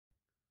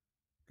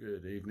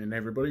Good evening,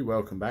 everybody.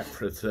 Welcome back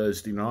for a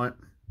Thursday night.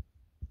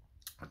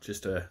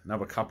 Just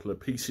another couple of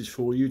pieces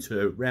for you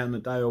to round the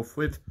day off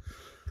with.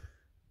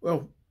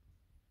 Well,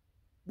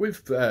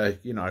 with,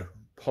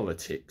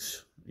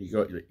 politics, you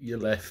got your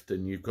left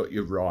and you've got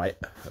your right.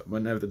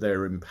 Whenever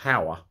they're in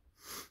power,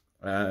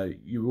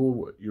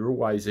 you're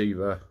always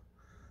either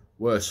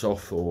worse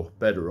off or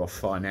better off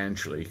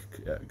financially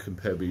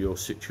compared with your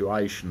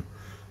situation.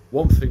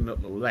 One thing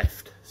that the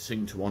left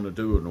seem to want to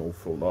do an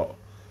awful lot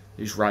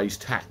is raise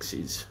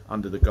taxes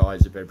under the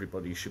guise of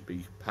everybody should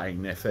be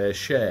paying their fair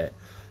share.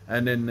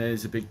 And then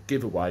there's a big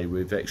giveaway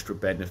with extra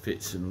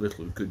benefits and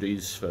little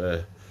goodies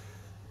for,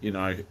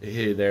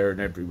 here, there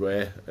and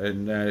everywhere.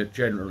 And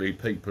generally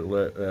people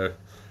are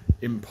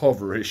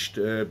impoverished,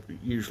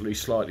 usually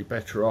slightly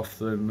better off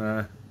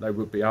than they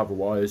would be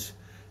otherwise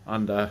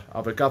under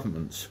other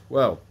governments.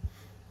 Well,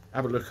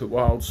 have a look at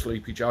what old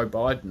sleepy Joe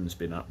Biden's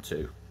been up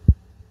to.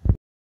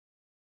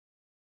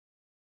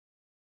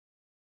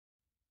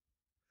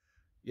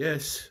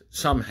 Yes,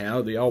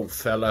 somehow the old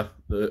fella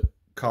that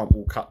can't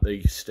walk up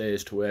the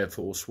stairs to Air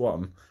Force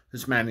One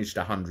has managed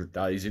 100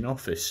 days in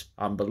office.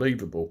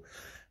 Unbelievable.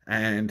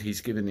 And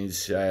he's given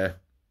his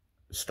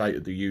State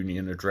of the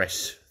Union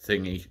address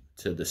thingy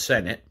to the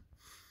Senate.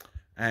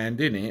 And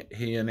in it,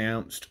 he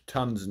announced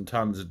tons and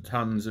tons and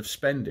tons of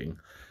spending.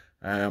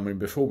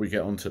 Before we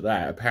get on to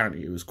that,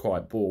 apparently it was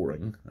quite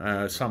boring.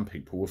 Some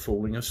people were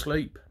falling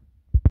asleep.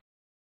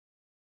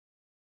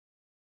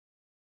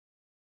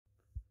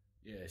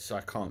 Yes,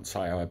 I can't say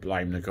I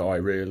blame the guy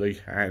really,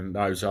 and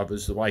those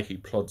others, the way he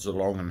plods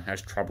along and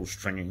has trouble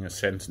stringing a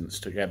sentence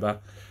together,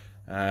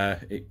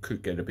 it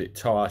could get a bit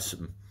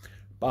tiresome.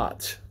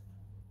 But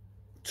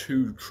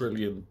 $2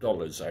 trillion,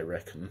 I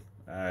reckon,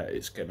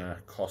 it's going to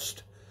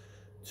cost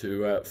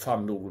to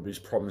fund all of his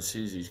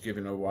promises. He's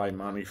giving away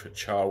money for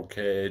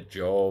childcare,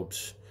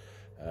 jobs,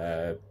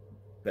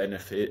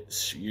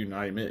 benefits, you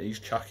name it. He's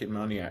chucking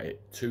money at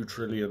it, $2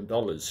 trillion.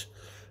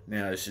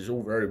 Now, this is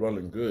all very well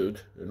and good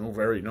and all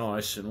very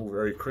nice and all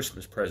very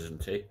Christmas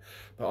presenty,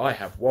 but I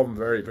have one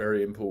very,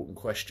 very important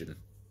question.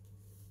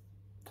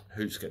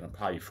 Who's going to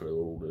pay for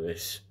all of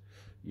this?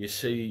 You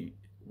see,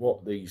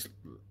 what these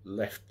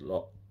left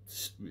lot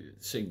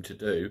seem to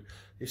do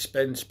is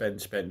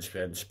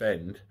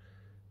spend,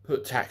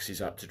 put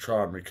taxes up to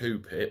try and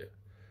recoup it.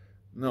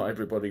 Not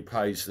everybody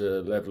pays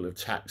the level of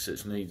tax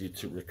that's needed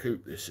to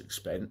recoup this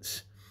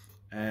expense,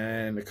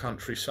 and the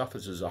country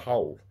suffers as a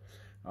whole.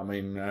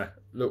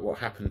 Look what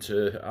happened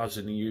to us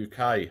in the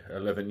UK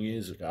 11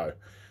 years ago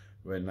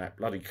when that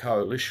bloody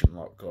coalition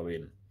lot got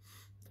in,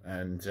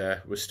 and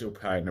we're still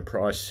paying the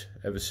price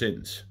ever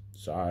since.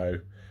 So,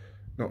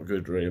 not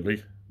good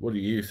really. What do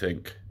you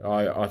think?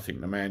 I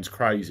think the man's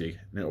crazy,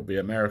 and it'll be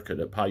America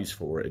that pays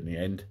for it in the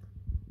end.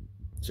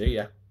 See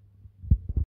ya.